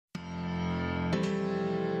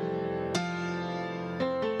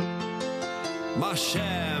Ma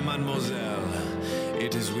chère mademoiselle,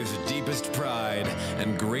 it is with deepest pride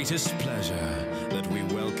and greatest pleasure that we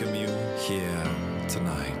welcome you here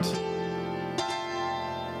tonight.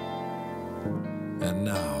 And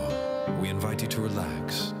now, we invite you to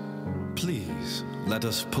relax. Please, let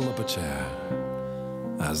us pull up a chair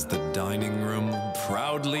as the dining room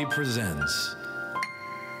proudly presents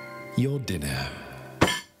your dinner.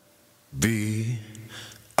 Be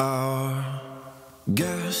our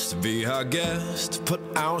guest, be our guest, put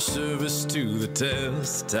our service to the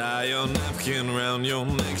test. Tie your napkin round your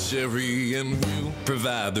neck, sherry, and we'll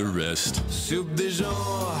provide the rest. Soup du jour,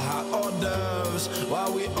 hot hors d'oeuvres,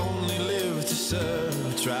 while we only live to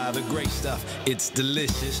serve. Try the great stuff, it's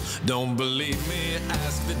delicious. Don't believe me,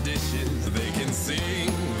 ask the dishes. They can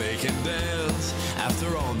sing, they can dance.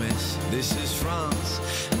 After all, miss, this is France,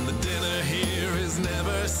 and the dinner here is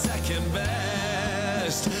never second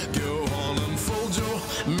best. Go on and fold your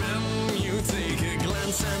menu, take a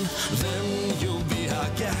glance, and then you'll be our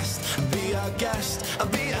guest. Be our guest,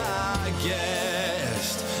 be our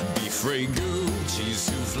guest. Beef ragout,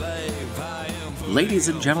 cheese souffle, pie and... Ladies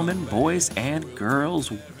and gentlemen, boys and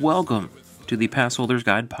girls, welcome to the Passholders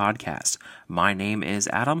Guide podcast. My name is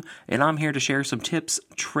Adam, and I'm here to share some tips,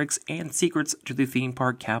 tricks, and secrets to the theme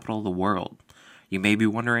park capital of the world. You may be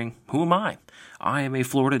wondering, who am I? I am a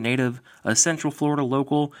Florida native, a Central Florida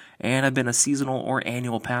local, and I've been a seasonal or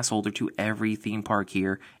annual pass holder to every theme park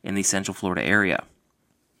here in the Central Florida area.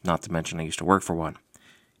 Not to mention I used to work for one.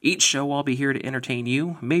 Each show I'll be here to entertain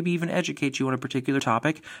you, maybe even educate you on a particular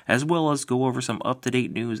topic, as well as go over some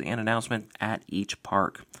up-to-date news and announcements at each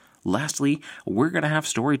park. Lastly, we're going to have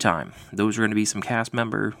story time. Those are going to be some cast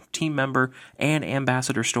member, team member, and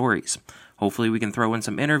ambassador stories. Hopefully we can throw in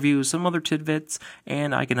some interviews, some other tidbits,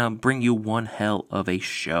 and I can bring you one hell of a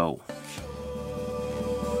show.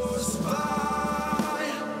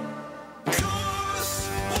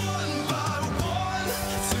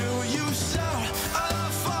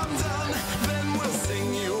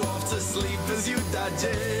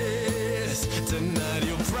 Tonight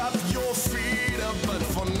you'll prop your feet up, but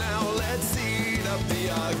for now let's eat up. Be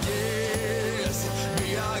our guest,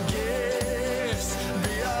 be our guest,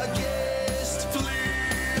 be our guest,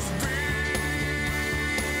 please be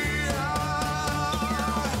our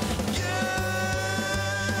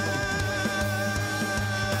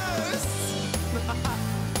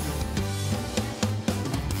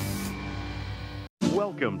guest.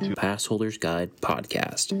 Welcome to Passholders Guide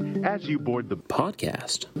podcast. As you board the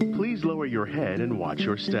Podcast. please lower your head and watch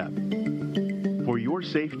your step. For your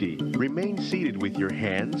safety, remain seated with your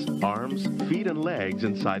hands, arms, feet, and legs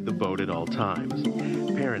inside the boat at all times.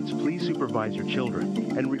 Parents, please supervise your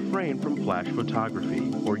children and refrain from flash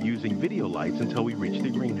photography or using video lights until we reach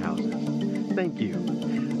the greenhouses. Thank you.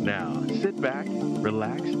 Now, sit back,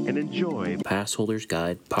 relax, and enjoy Passholders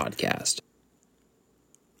Guide podcast.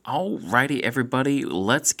 Alrighty, everybody,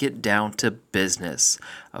 let's get down to business.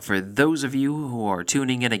 For those of you who are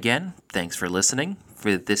tuning in again, thanks for listening.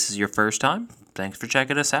 If this is your first time, thanks for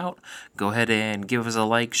checking us out. Go ahead and give us a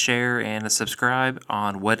like, share, and a subscribe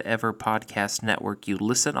on whatever podcast network you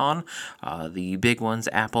listen on. The big ones,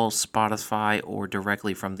 Apple, Spotify, or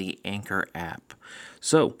directly from the Anchor app.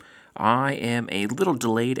 So, I am a little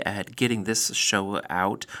delayed at getting this show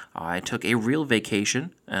out. I took a real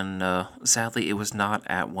vacation, and sadly it was not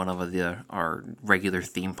at one of our regular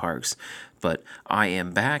theme parks. But I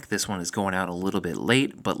am back. This one is going out a little bit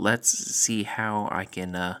late, but let's see how I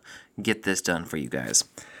can get this done for you guys.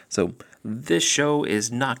 So this show is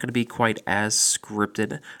not going to be quite as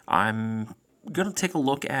scripted. I'm going to take a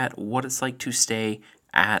look at what it's like to stay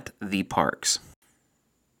at the parks.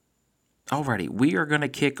 Alrighty, we are going to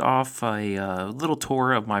kick off a little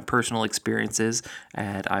tour of my personal experiences.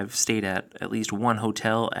 I've stayed at least one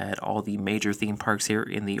hotel at all the major theme parks here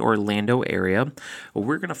in the Orlando area.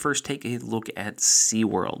 We're going to first take a look at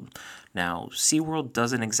SeaWorld. Now, SeaWorld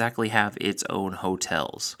doesn't exactly have its own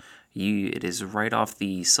hotels. It is right off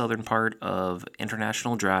the southern part of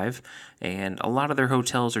International Drive, and a lot of their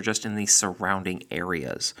hotels are just in the surrounding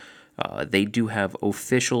areas. They do have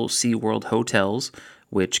official SeaWorld hotels,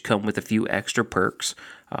 which come with a few extra perks.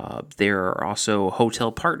 There are also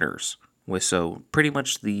hotel partners, so pretty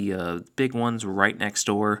much the big ones right next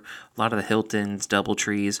door. A lot of the Hiltons,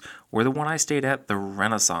 DoubleTrees, or the one I stayed at, the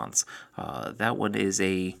Renaissance. That one is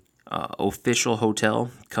a official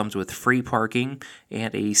hotel, comes with free parking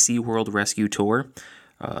and a SeaWorld rescue tour.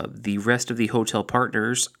 The rest of the hotel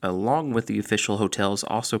partners, along with the official hotels,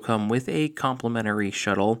 also come with a complimentary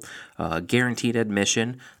shuttle, guaranteed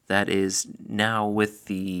admission. That is now with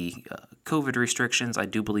the COVID restrictions. I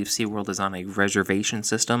do believe SeaWorld is on a reservation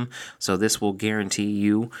system, so this will guarantee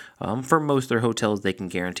you, for most of their hotels, they can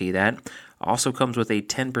guarantee that. Also comes with a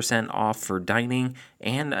 10% off for dining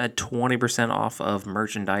and a 20% off of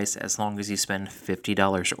merchandise as long as you spend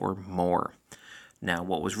 $50 or more. Now,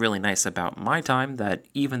 what was really nice about my time, that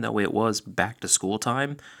even though it was back to school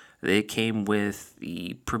time, it came with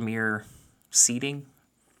the premier seating,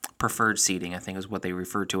 preferred seating, I think is what they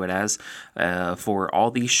refer to it as, for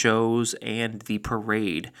all these shows and the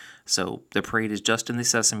parade. So the parade is just in the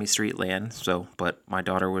Sesame Street land, but my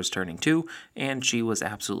daughter was turning 2, and she was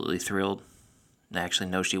absolutely thrilled. Actually,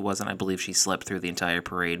 no, she wasn't. I believe she slept through the entire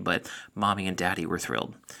parade, but Mommy and Daddy were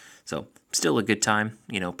thrilled. So, still a good time.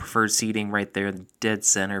 Preferred seating right there, dead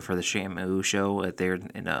center for the Shamu show there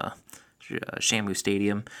in Shamu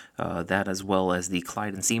Stadium. That as well as the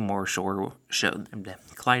Clyde and Seymour show,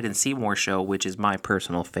 which is my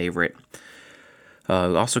personal favorite.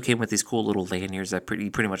 Also came with these cool little lanyards that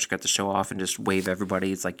pretty much got to show off and just wave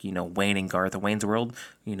everybody. It's like, Wayne and Garth of Wayne's World.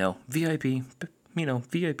 VIP,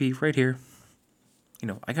 VIP right here.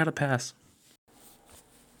 I got a pass.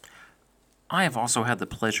 I have also had the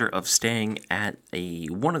pleasure of staying at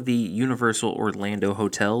one of the Universal Orlando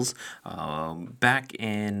hotels. Back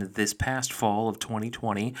in this past fall of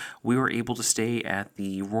 2020, we were able to stay at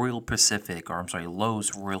the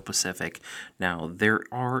Loews Royal Pacific. Now, there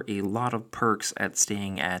are a lot of perks at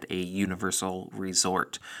staying at a Universal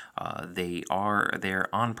resort.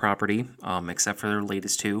 They're on property, except for their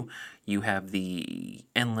latest 2. You have the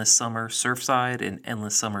Endless Summer Surfside and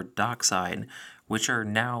Endless Summer Dockside, which are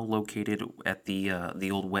now located at the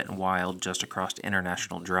old Wet and Wild just across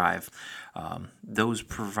International Drive. Those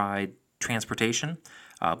provide transportation,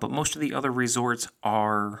 but most of the other resorts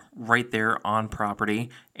are right there on property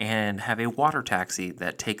and have a water taxi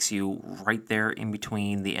that takes you right there in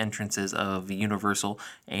between the entrances of Universal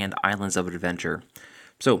and Islands of Adventure.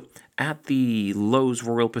 So at the Loews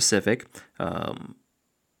Royal Pacific,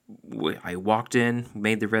 I walked in,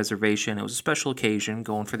 made the reservation. It was a special occasion,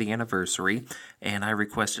 going for the anniversary, and I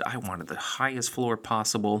wanted the highest floor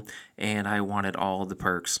possible, and I wanted all the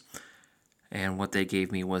perks. And what they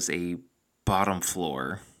gave me was a bottom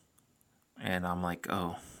floor, and I'm like,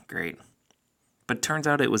 oh, great. But it turns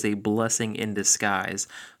out it was a blessing in disguise.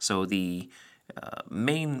 So the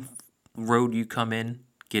main road you come in,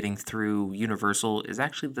 getting through Universal, is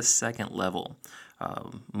actually the second level.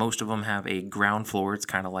 Most of them have a ground floor. It's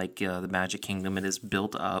kind of like the Magic Kingdom. It is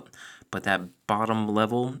built up, but that bottom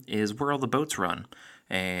level is where all the boats run.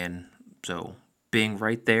 And so being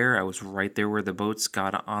right there, I was right there where the boats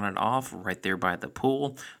got on and off, right there by the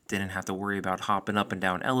pool. Didn't have to worry about hopping up and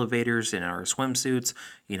down elevators in our swimsuits,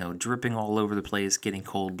 dripping all over the place, getting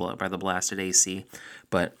cold by the blasted AC.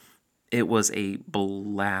 But it was a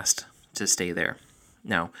blast to stay there.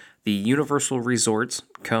 Now, the Universal resorts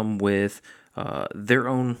come with their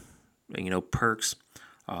own, perks.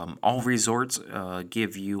 All resorts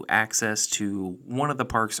give you access to one of the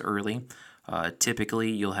parks early. Typically,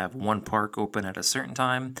 you'll have one park open at a certain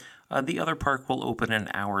time. The other park will open an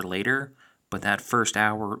hour later, but that first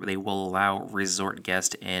hour, they will allow resort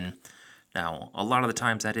guests in. Now, a lot of the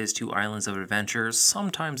times that is to Islands of Adventure.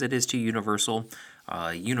 Sometimes it is to Universal.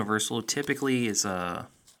 Universal typically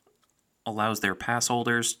allows their pass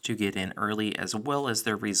holders to get in early as well as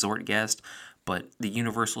their resort guests, but the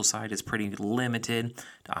Universal side is pretty limited.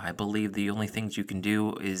 I believe the only things you can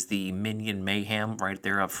do is the Minion Mayhem right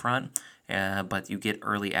there up front, but you get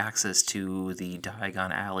early access to the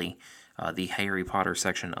Diagon Alley, the Harry Potter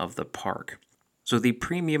section of the park. So the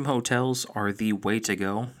premium hotels are the way to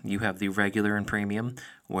go. You have the regular and premium,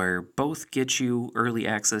 where both get you early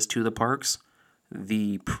access to the parks.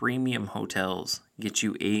 The premium hotels get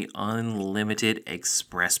you a unlimited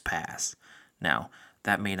express pass. Now,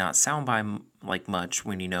 that may not sound like much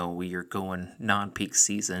when you're going non-peak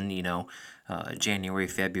season, January,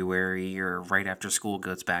 February, or right after school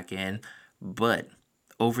goes back in. But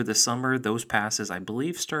over the summer, those passes, I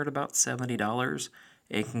believe, start about $70.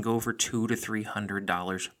 It can go for $200 to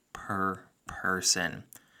 $300 per person.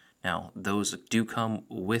 Now, those do come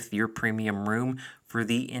with your premium room for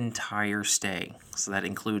the entire stay. So that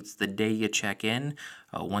includes the day you check in.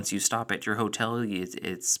 Once you stop at your hotel,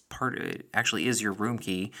 it actually is your room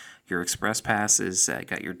key. Your express pass is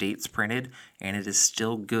got your dates printed, and it is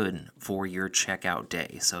still good for your checkout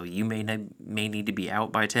day. So you may need to be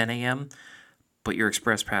out by 10 a.m., but your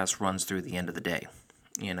express pass runs through the end of the day.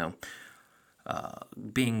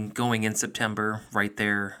 being going in September, right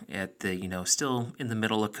there at the, still in the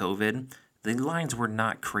middle of COVID, the lines were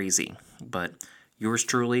not crazy. But yours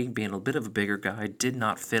truly, being a bit of a bigger guy, did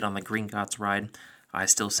not fit on the Gringotts ride. I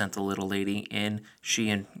still sent the little lady in. She,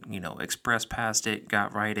 express passed it,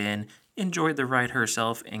 got right in, enjoyed the ride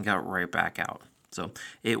herself, and got right back out. So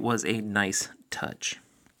it was a nice touch.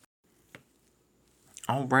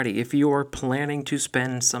 Alrighty, if you are planning to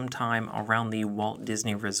spend some time around the Walt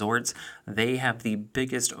Disney resorts, they have the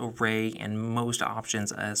biggest array and most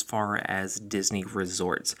options as far as Disney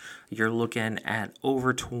resorts. You're looking at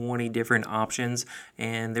over 20 different options,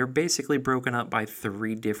 and they're basically broken up by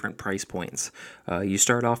 3 different price points. You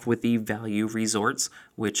start off with the value resorts,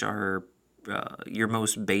 which are your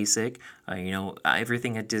most basic.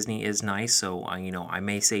 Everything at Disney is nice, so I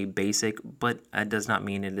may say basic, but that does not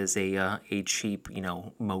mean it is a cheap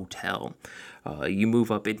motel. You move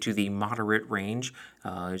up into the moderate range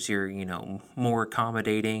as you're more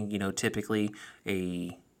accommodating. Typically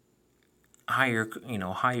a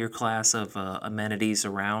higher class of amenities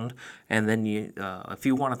around, and then if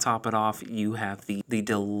you want to top it off, you have the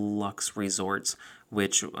deluxe resorts,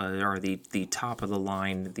 which are the top of the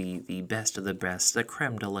line, the best of the best, the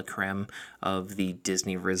creme de la creme of the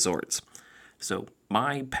Disney resorts. So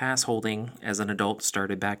my pass holding as an adult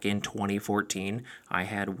started back in 2014. I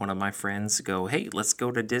had one of my friends go, "Hey, let's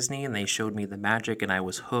go to Disney," and they showed me the magic, and I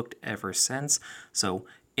was hooked ever since. So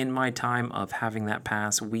in my time of having that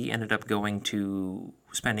pass, we ended up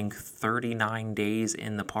spending 39 days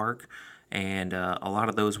in the park, and a lot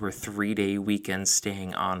of those were 3-day weekends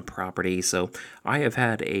staying on property. So I have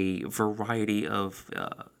had a variety of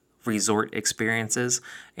resort experiences,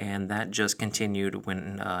 and that just continued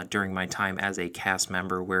when during my time as a cast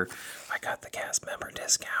member, where I got the cast member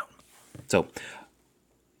discount. So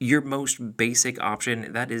your most basic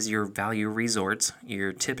option, that is your value resorts.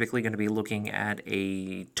 You're typically going to be looking at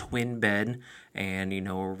a twin bed and,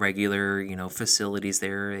 regular, facilities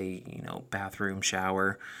there, a, bathroom,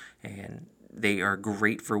 shower, and they are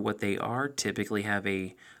great for what they are. Typically have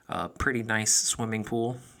a pretty nice swimming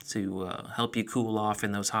pool to help you cool off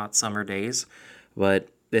in those hot summer days. But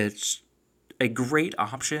it's a great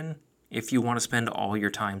option if you want to spend all your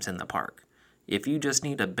times in the park. If you just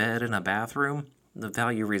need a bed and a bathroom, the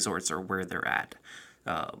value resorts are where they're at.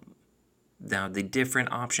 Now, the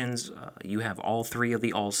different options, you have all 3 of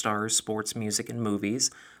the All-Stars, sports, music, and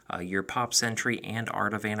movies, your Pop Century and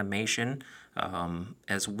Art of Animation,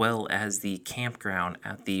 as well as the campground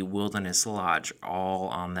at the Wilderness Lodge, all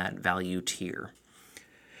on that value tier.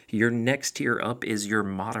 Your next tier up is your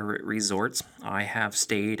moderate resorts. I have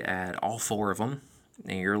stayed at all 4 of them.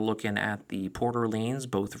 And you're looking at the Port Orleans,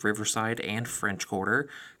 both Riverside and French Quarter,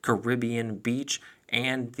 Caribbean Beach,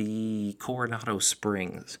 and the Coronado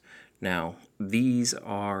Springs. Now, these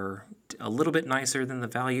are a little bit nicer than the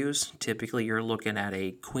values. Typically, you're looking at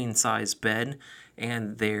a queen-size bed,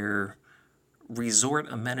 and their resort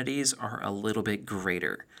amenities are a little bit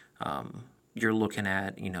greater. You're looking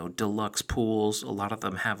at, deluxe pools. A lot of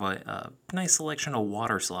them have a nice selection of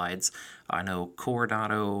water slides. I know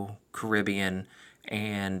Coronado, Caribbean,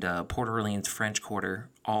 and Port Orleans French Quarter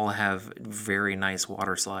all have very nice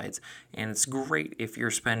water slides, and it's great if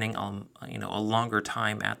you're spending a longer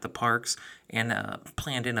time at the parks and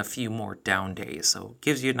planned in a few more down days. So it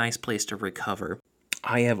gives you a nice place to recover.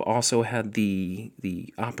 I have also had the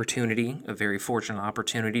opportunity, a very fortunate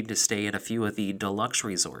opportunity, to stay at a few of the deluxe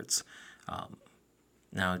resorts.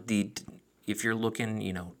 Now, if you're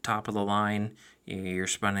looking, top of the line, you're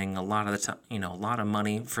spending a lot of the time, a lot of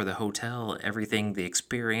money for the hotel, everything, the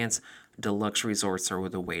experience. Deluxe resorts are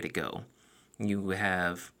the way to go. You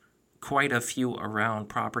have quite a few around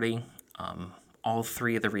property. All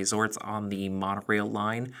 3 of the resorts on the monorail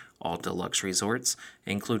line, all deluxe resorts,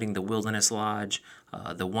 including the Wilderness Lodge,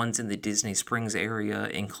 the ones in the Disney Springs area,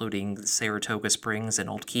 including Saratoga Springs and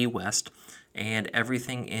Old Key West, and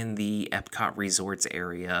everything in the Epcot Resorts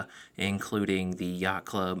area, including the Yacht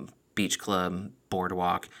Club, Beach Club,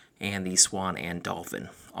 Boardwalk, and the Swan and Dolphin.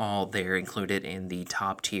 All there included in the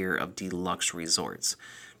top tier of deluxe resorts.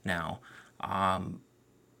 Now,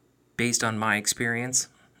 based on my experience,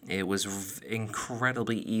 it was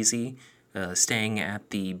incredibly easy staying at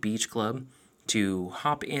the Beach Club to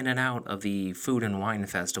hop in and out of the Food and Wine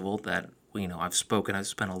Festival that I've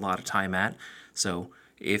spent a lot of time at. So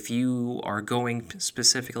if you are going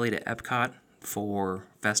specifically to Epcot for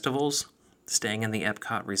festivals, staying in the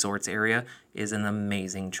Epcot Resorts area is an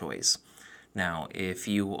amazing choice. Now, if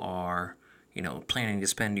you are, planning to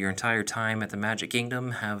spend your entire time at the Magic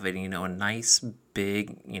Kingdom, have a nice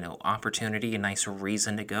big, opportunity, a nice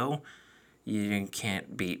reason to go, you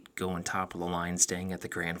can't beat going top of the line, staying at the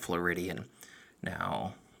Grand Floridian.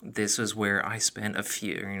 Now, this was where I spent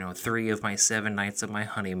 3 of my 7 nights of my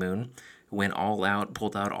honeymoon. Went all out,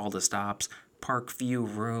 pulled out all the stops, park view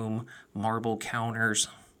room, marble counters,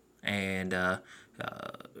 and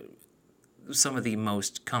some of the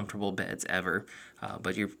most comfortable beds ever.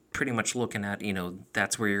 But you're pretty much looking at,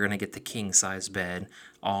 that's where you're going to get the king-size bed,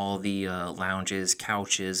 all the lounges,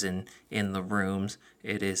 couches, and in the rooms.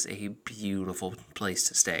 It is a beautiful place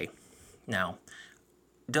to stay. Now,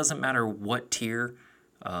 it doesn't matter what tier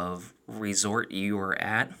of resort you are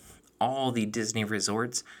at, all the Disney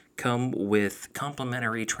resorts come with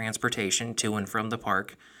complimentary transportation to and from the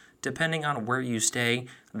park. Depending on where you stay,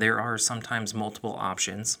 there are sometimes multiple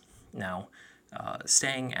options. Now,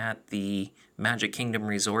 staying at the Magic Kingdom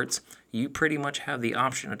resorts, you pretty much have the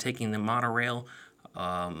option of taking the monorail,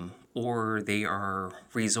 or they are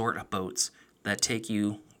resort boats that take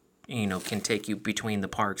you, can take you between the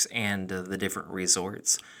parks and the different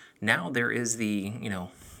resorts. Now there is the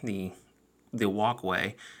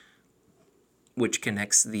walkway, which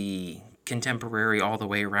connects the Contemporary all the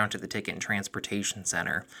way around to the Ticket and Transportation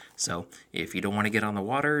Center. So if you don't want to get on the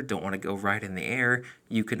water, don't want to go right in the air,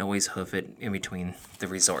 you can always hoof it in between the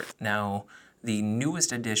resort. Now, the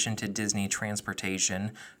newest addition to Disney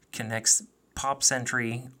Transportation connects Pop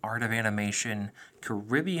Century, Art of Animation,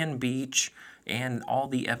 Caribbean Beach, and all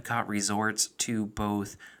the Epcot resorts to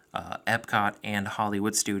both Epcot and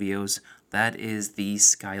Hollywood Studios. That is the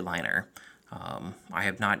Skyliner. I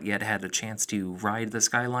have not yet had a chance to ride the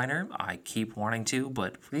Skyliner. I keep wanting to,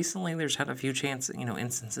 but recently there's had a few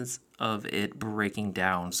instances of it breaking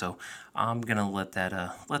down. So I'm gonna let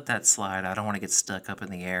that slide. I don't want to get stuck up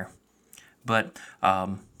in the air. But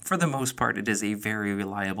for the most part, it is a very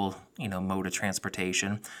reliable mode of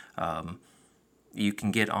transportation. You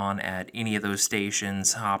can get on at any of those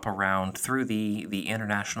stations, hop around through the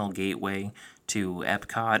International Gateway to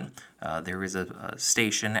Epcot. There is a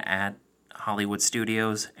station at Hollywood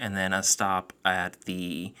Studios, and then a stop at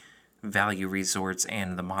the Value Resorts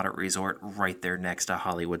and the Moderate Resort right there next to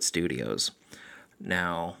Hollywood Studios.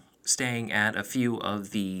 Now, staying at a few of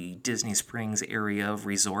the Disney Springs area of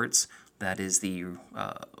resorts, that is the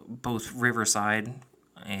both Riverside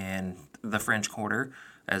and the French Quarter,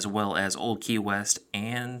 as well as Old Key West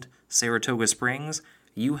and Saratoga Springs,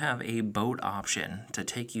 you have a boat option to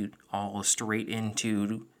take you all straight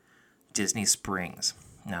into Disney Springs.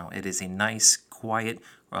 Now, it is a nice, quiet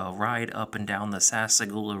ride up and down the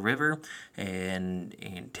Sassagoula River, and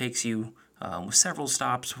it takes you several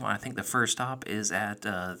stops. I think the first stop is at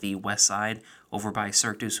the west side over by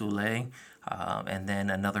Cirque du Soleil, and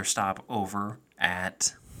then another stop over on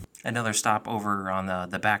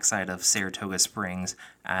the backside of Saratoga Springs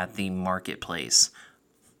at the Marketplace.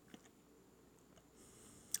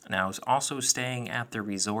 Now, also staying at the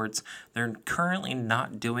resorts, they're currently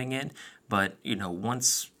not doing it, but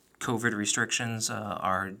once COVID restrictions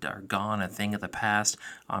are gone, a thing of the past,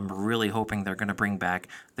 I'm really hoping they're going to bring back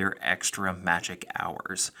their extra magic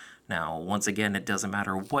hours. Now, once again, it doesn't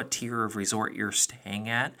matter what tier of resort you're staying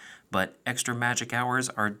at, but extra magic hours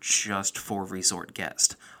are just for resort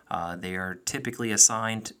guests. They are typically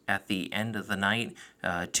assigned at the end of the night,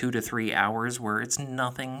 2 to 3 hours where it's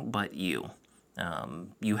nothing but you.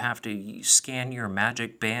 You have to scan your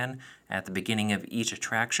magic band at the beginning of each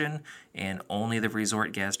attraction, and only the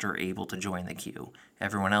resort guests are able to join the queue.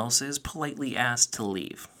 Everyone else is politely asked to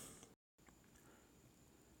leave.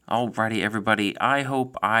 Alrighty, everybody, I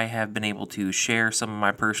hope I have been able to share some of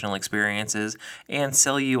my personal experiences and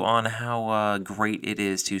sell you on how great it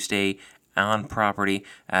is to stay on property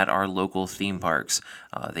at our local theme parks.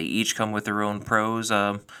 They each come with their own pros,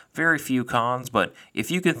 very few cons, but if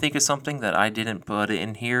you can think of something that I didn't put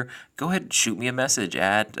in here, go ahead and shoot me a message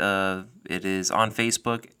at, it is on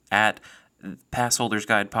Facebook at Passholders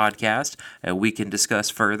Guide Podcast. We can discuss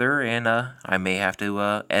further, and I may have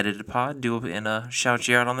to edit a pod, and shout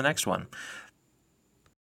you out on the next one.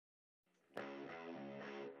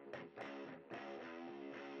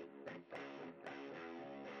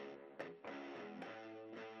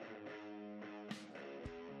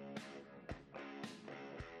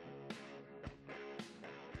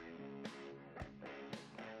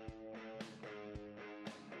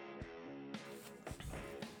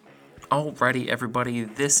 Alrighty, everybody,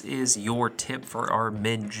 this is your tip for our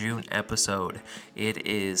mid-June episode. It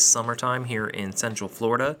is summertime here in Central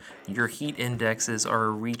Florida. Your heat indexes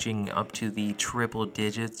are reaching up to the triple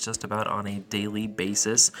digits just about on a daily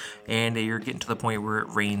basis, and you're getting to the point where it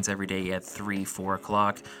rains every day at 3-4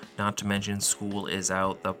 o'clock. Not to mention school is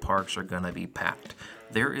out, the parks are going to be packed.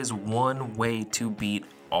 There is one way to beat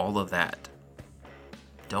all of that.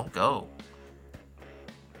 Don't go.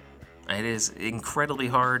 It is incredibly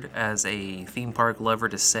hard as a theme park lover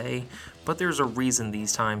to say, but there's a reason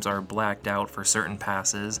these times are blacked out for certain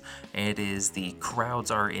passes. It is the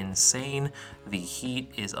crowds are insane, the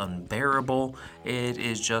heat is unbearable. It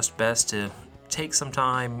is just best to take some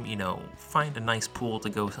time, find a nice pool to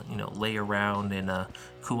go, lay around and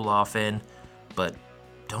cool off in, but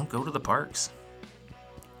don't go to the parks.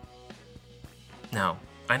 Now,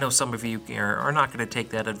 I know some of you are not going to take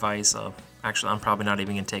that advice. Actually, I'm probably not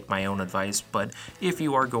even going to take my own advice, but if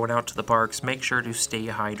you are going out to the parks, make sure to stay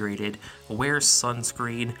hydrated, wear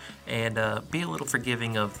sunscreen, and be a little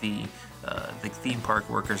forgiving of the theme park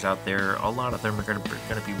workers out there. A lot of them are going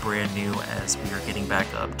to be brand new as we are getting back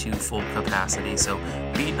up to full capacity, so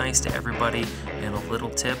be nice to everybody. And a little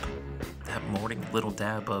tip, that morning little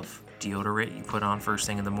dab of deodorant you put on first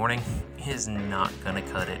thing in the morning is not going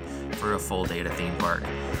to cut it for a full day at a theme park.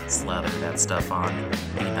 Slather that stuff on,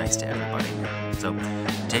 be nice to everybody. So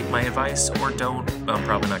take my advice or don't. I'm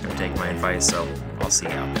probably not going to take my advice, so I'll see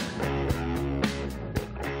you out there.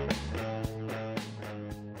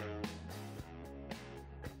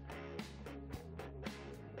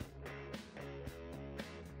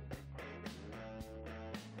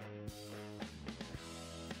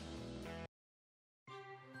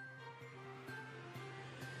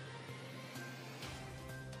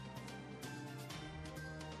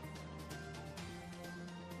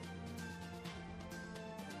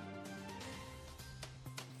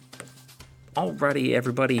 Alrighty,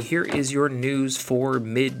 everybody, here is your news for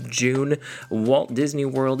mid-June. Walt Disney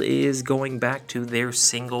World is going back to their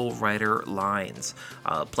single rider lines.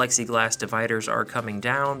 Plexiglass dividers are coming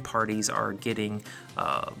down, parties are getting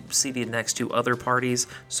seated next to other parties,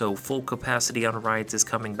 so full capacity on rides is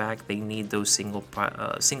coming back. They need those single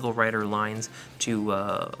rider lines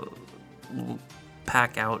to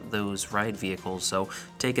pack out those ride vehicles, so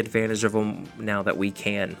take advantage of them now that we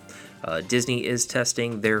can. Disney is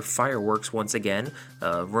testing their fireworks once again.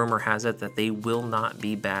 Rumor has it that they will not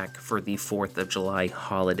be back for the 4th of July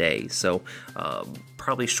holiday, so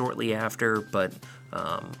probably shortly after, but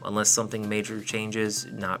unless something major changes,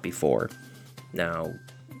 not before. Now,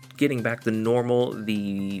 getting back to normal,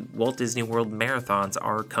 the Walt Disney World marathons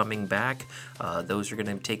are coming back. Those are going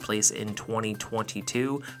to take place in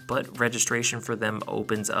 2022, but registration for them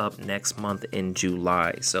opens up next month in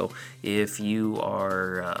July. So if you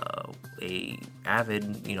are a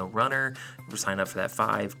avid runner, sign up for that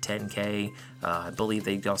 5, 10K. I believe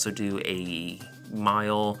they also do a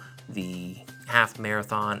mile, the half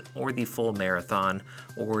marathon, or the full marathon,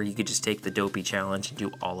 or you could just take the Dopey challenge and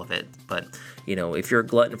do all of it. But if you're a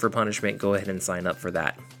glutton for punishment, go ahead and sign up for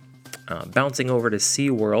that. Bouncing over to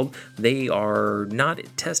SeaWorld, they are not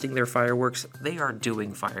testing their fireworks, they are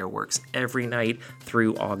doing fireworks every night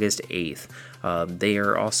through August 8th. They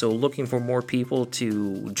are also looking for more people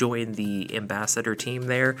to join the ambassador team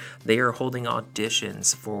there. They are holding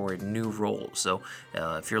auditions for new roles. So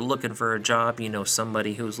if you're looking for a job,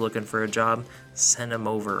 somebody who's looking for a job, send them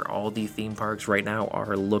over. All the theme parks right now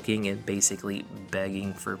are looking and basically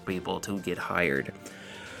begging for people to get hired.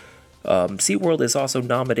 SeaWorld is also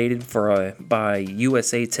nominated by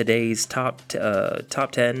USA Today's top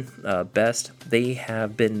 10 best. They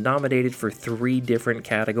have been nominated for 3 different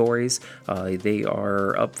categories. They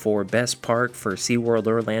are up for Best Park for SeaWorld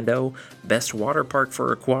Orlando, Best Water Park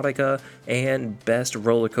for Aquatica, and Best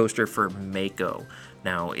Roller Coaster for Mako.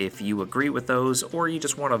 Now, if you agree with those or you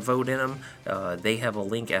just want to vote in them, they have a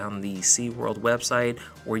link on the SeaWorld website,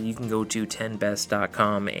 or you can go to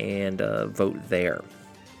 10best.com and vote there.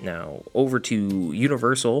 Now, over to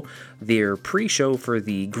Universal, their pre-show for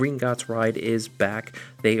the Gringotts ride is back.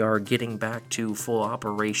 They are getting back to full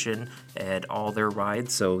operation at all their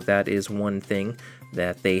rides, so that is one thing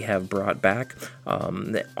that they have brought back.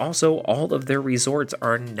 Also, all of their resorts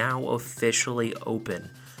are now officially open.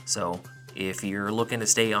 So if you're looking to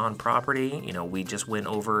stay on property, we just went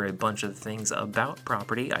over a bunch of things about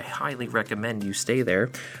property. I highly recommend you stay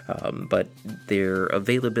there, but their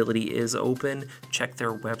availability is open. Check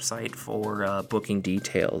their website for booking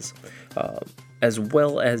details. As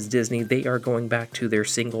well as Disney, they are going back to their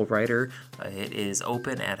single rider. It is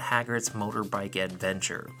open at Hagrid's Motorbike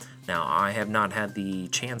Adventure. Now, I have not had the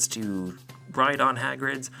chance to ride on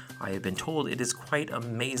Hagrid's. I have been told it is quite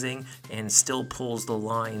amazing and still pulls the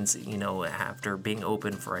lines, after being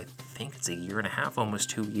open for, I think it's 1.5 years, almost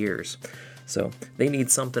 2 years. So they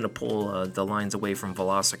need something to pull the lines away from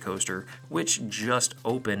Velocicoaster, which just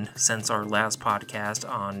opened since our last podcast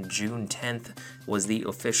on June 10th was the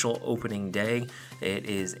official opening day. It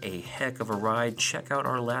is a heck of a ride. Check out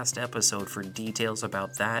our last episode for details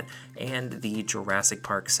about that and the Jurassic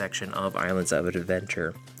Park section of Islands of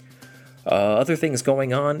Adventure. Other things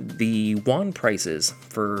going on, the wand prices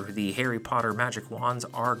for the Harry Potter magic wands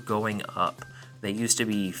are going up. They used to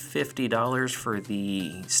be $50 for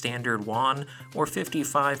the standard wand or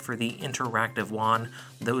 $55 for the interactive wand.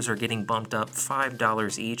 Those are getting bumped up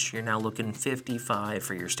 $5 each. You're now looking $55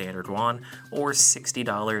 for your standard wand or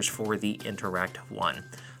 $60 for the interactive one.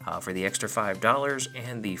 For the extra $5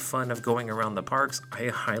 and the fun of going around the parks, I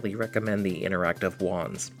highly recommend the interactive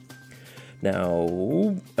wands.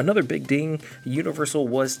 Now, another big ding, Universal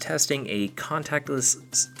was testing a contactless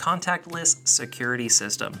security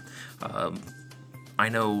system. I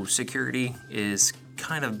know security is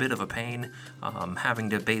kind of a bit of a pain, having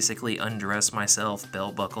to basically undress myself,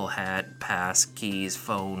 belt buckle, hat, pass, keys,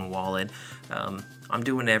 phone, wallet. I'm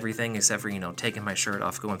doing everything except for, taking my shirt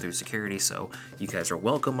off going through security, so you guys are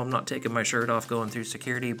welcome. I'm not taking my shirt off going through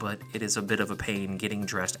security, but it is a bit of a pain getting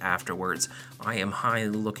dressed afterwards. I am highly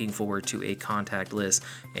looking forward to a contactless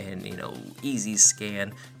and, easy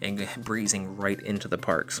scan and breezing right into the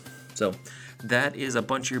parks. So that is a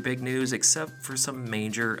bunch of your big news, except for some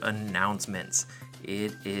major announcements.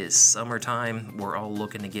 It is summertime. We're all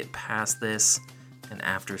looking to get past this, and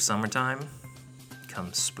after summertime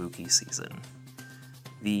comes spooky season.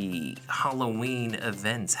 The Halloween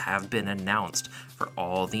events have been announced for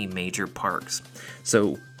all the major parks.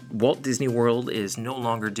 So Walt Disney World is no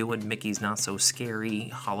longer doing Mickey's Not So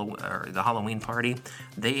Scary the Halloween party.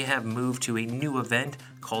 They have moved to a new event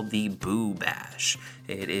called the Boo Bash.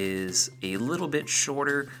 It is a little bit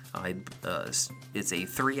shorter. It's a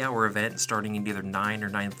 3-hour event starting at either 9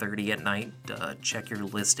 or 9:30 at night. Check your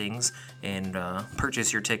listings and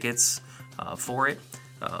purchase your tickets for it.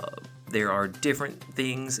 There are different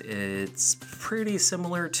things. It's pretty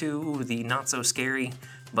similar to the Not So Scary,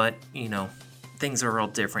 but, things are all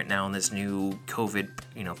different now in this new COVID,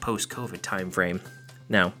 post-COVID time frame.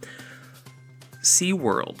 Now,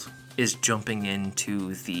 SeaWorld is jumping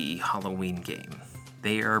into the Halloween game.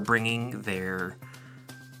 They are bringing their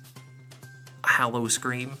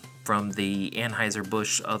Howl-O-Scream from the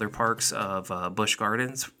Anheuser-Busch other parks of Busch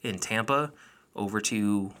Gardens in Tampa over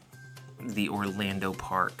to the Orlando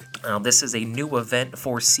park. Now, this is a new event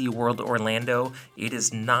for SeaWorld Orlando. It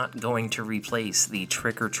is not going to replace the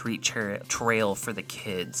trick-or-treat trail for the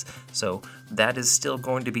kids. So that is still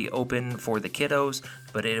going to be open for the kiddos,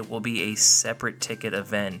 but it will be a separate ticket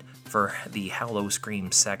event for the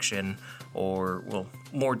Howl-O-Scream section, or,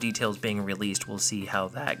 more details being released. We'll see how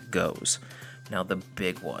that goes. Now, the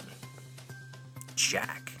big one.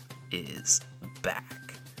 Jack is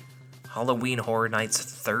back. Halloween Horror Nights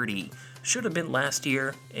 30. Should have been last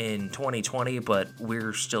year in 2020, but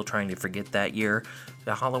we're still trying to forget that year.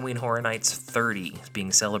 The Halloween Horror Nights 30 is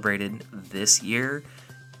being celebrated this year,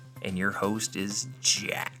 and your host is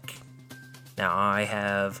Jack. Now, I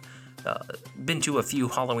have been to a few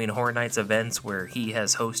Halloween Horror Nights events where he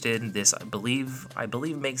has hosted. This, I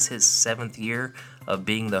believe makes his 7th year of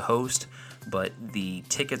being the host, but the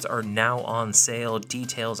tickets are now on sale.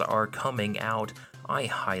 Details are coming out. I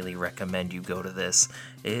highly recommend you go to this.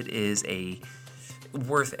 It is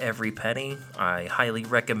worth every penny. I highly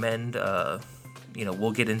recommend,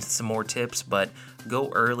 we'll get into some more tips, but go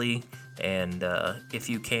early and if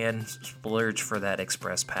you can, splurge for that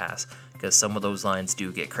express pass, because some of those lines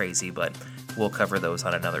do get crazy, but we'll cover those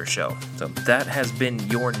on another show. So that has been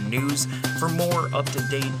your news. For more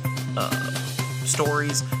up-to-date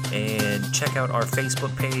stories, and check out our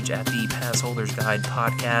Facebook page at the Pass Holders Guide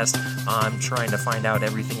Podcast. I'm trying to find out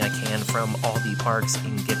everything I can from all the parks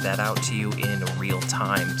and get that out to you in real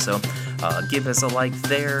time. So give us a like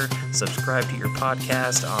there, subscribe to your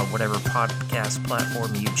podcast on whatever podcast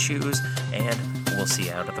platform you choose, and we'll see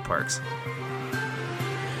you out at the parks.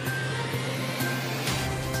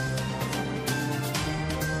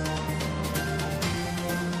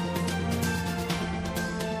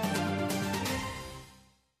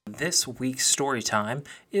 This week's story time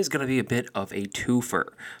is going to be a bit of a twofer.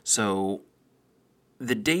 So,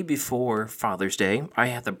 the day before Father's Day, I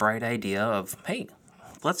had the bright idea of, hey,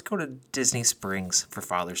 let's go to Disney Springs for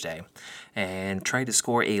Father's Day, and tried to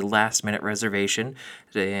score a last-minute reservation,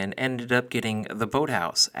 and ended up getting the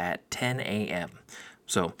Boathouse at 10 a.m.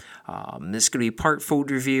 So, this is going to be part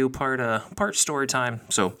food review, part story time.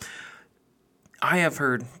 So, I have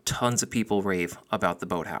heard tons of people rave about the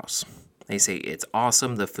Boathouse. They say it's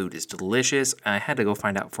awesome, the food is delicious. I had to go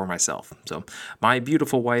find out for myself. So my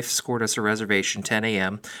beautiful wife scored us a reservation 10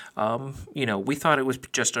 a.m. We thought it was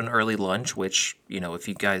just an early lunch, which, if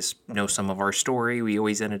you guys know some of our story, we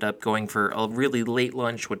always ended up going for a really late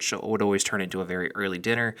lunch, which would always turn into a very early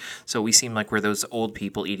dinner. So we seem like we're those old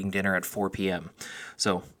people eating dinner at 4 p.m.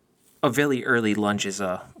 So a very early lunch is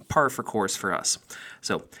par for course for us.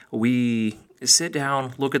 So we sit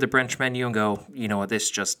down, look at the brunch menu, and go, you know what,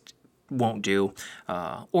 this just won't do.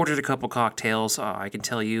 Ordered a couple cocktails. I can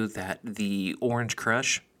tell you that the Orange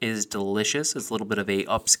Crush is delicious. It's a little bit of a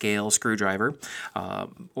upscale screwdriver.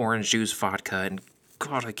 Orange juice, vodka, and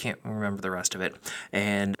God, I can't remember the rest of it.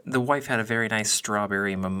 And the wife had a very nice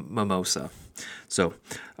strawberry mimosa. So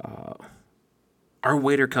our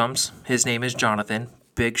waiter comes. His name is Jonathan.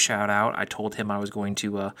 Big shout out. I told him I was going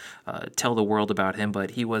to tell the world about him,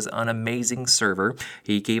 but he was an amazing server.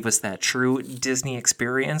 He gave us that true Disney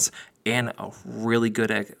experience and a really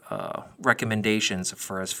good recommendations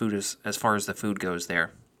for as far as the food goes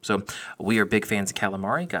there. So we are big fans of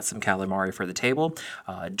calamari. Got some calamari for the table.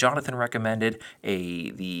 Jonathan recommended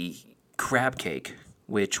the crab cake,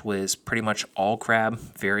 which was pretty much all crab,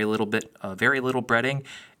 very little breading.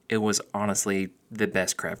 It was honestly the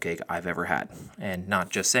best crab cake I've ever had. And not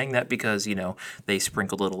just saying that because, they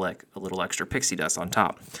sprinkled a little extra pixie dust on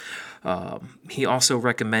top. He also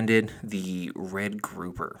recommended the red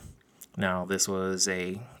grouper. Now, this was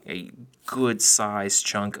a good sized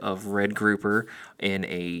chunk of red grouper in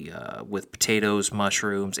with potatoes,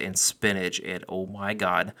 mushrooms, and spinach. And oh my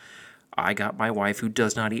God, I got my wife, who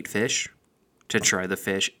does not eat fish, to try the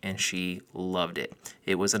fish, and she loved it.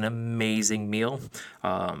 It was an amazing meal,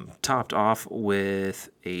 topped off with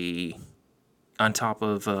on top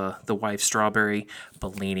of the wife's strawberry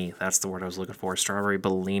Bellini. That's the word I was looking for, strawberry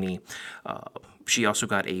Bellini. She also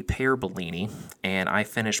got a pear Bellini, and I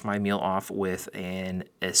finished my meal off with an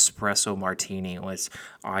espresso martini, which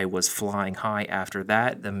I was flying high after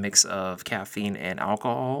that. The mix of caffeine and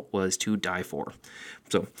alcohol was to die for.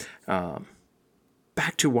 So,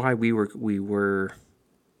 back to why we were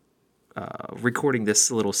recording this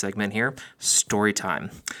little segment here. Story time.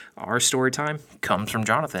 Our story time comes from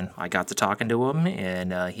Jonathan. I got to talking to him,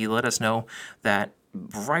 and he let us know that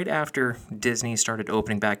right after Disney started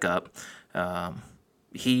opening back up,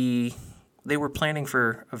 they were planning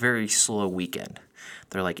for a very slow weekend.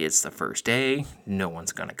 They're like, it's the first day, no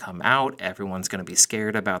one's going to come out, everyone's going to be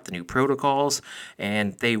scared about the new protocols,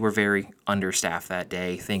 and they were very understaffed that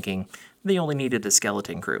day, thinking they only needed a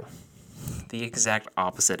skeleton crew. The exact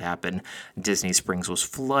opposite happened. Disney Springs was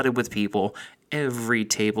flooded with people. Every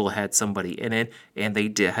table had somebody in it, and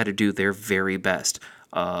they had to do their very best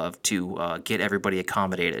to get everybody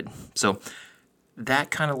accommodated. So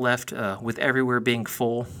that kind of left, with everywhere being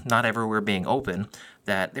full, not everywhere being open,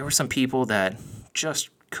 that there were some people that just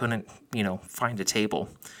couldn't, find a table,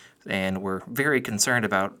 and were very concerned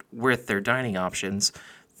about, with their dining options,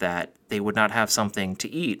 that they would not have something to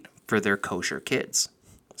eat for their kosher kids.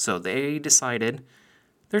 So they decided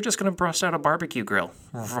they're just going to bust out a barbecue grill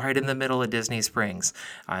right in the middle of Disney Springs.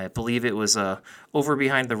 I believe it was over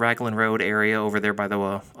behind the Raglan Road area, over there by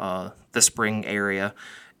the spring area,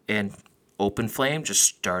 and open flame just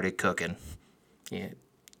started cooking. Yeah.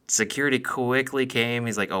 Security quickly came.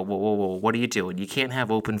 He's like, oh, whoa, what are you doing? You can't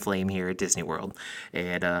have open flame here at Disney World.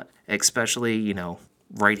 And especially,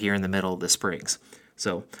 right here in the middle of the Springs.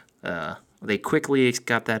 So they quickly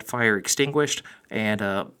got that fire extinguished and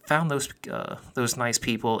found those nice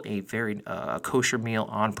people a very kosher meal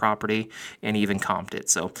on property, and even comped it.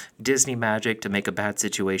 So Disney magic to make a bad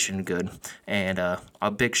situation good. And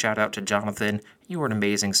a big shout out to Jonathan. You were an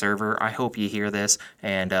amazing server. I hope you hear this,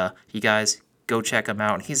 and you guys go check him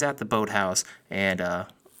out. He's at the Boathouse, and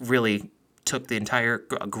really took the entire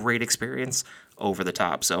great experience over the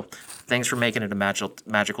top. So thanks for making it a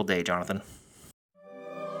magical day, Jonathan.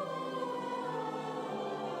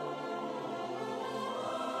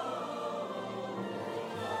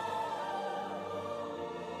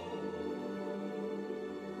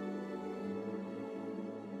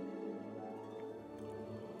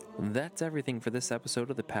 That's everything for this episode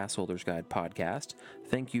of the Passholders Guide podcast.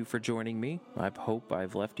 Thank you for joining me. I hope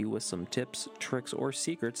I've left you with some tips, tricks, or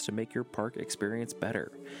secrets to make your park experience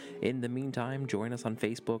better. In the meantime, join us on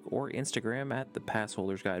Facebook or Instagram at the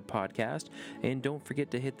Passholders Guide podcast, and don't forget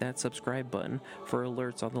to hit that subscribe button for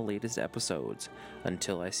alerts on the latest episodes.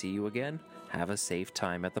 Until I see you again, have a safe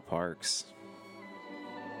time at the parks.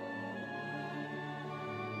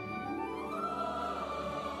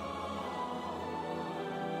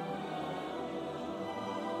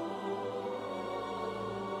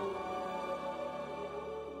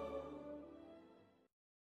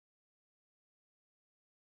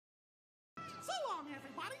 So long,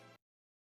 everybody.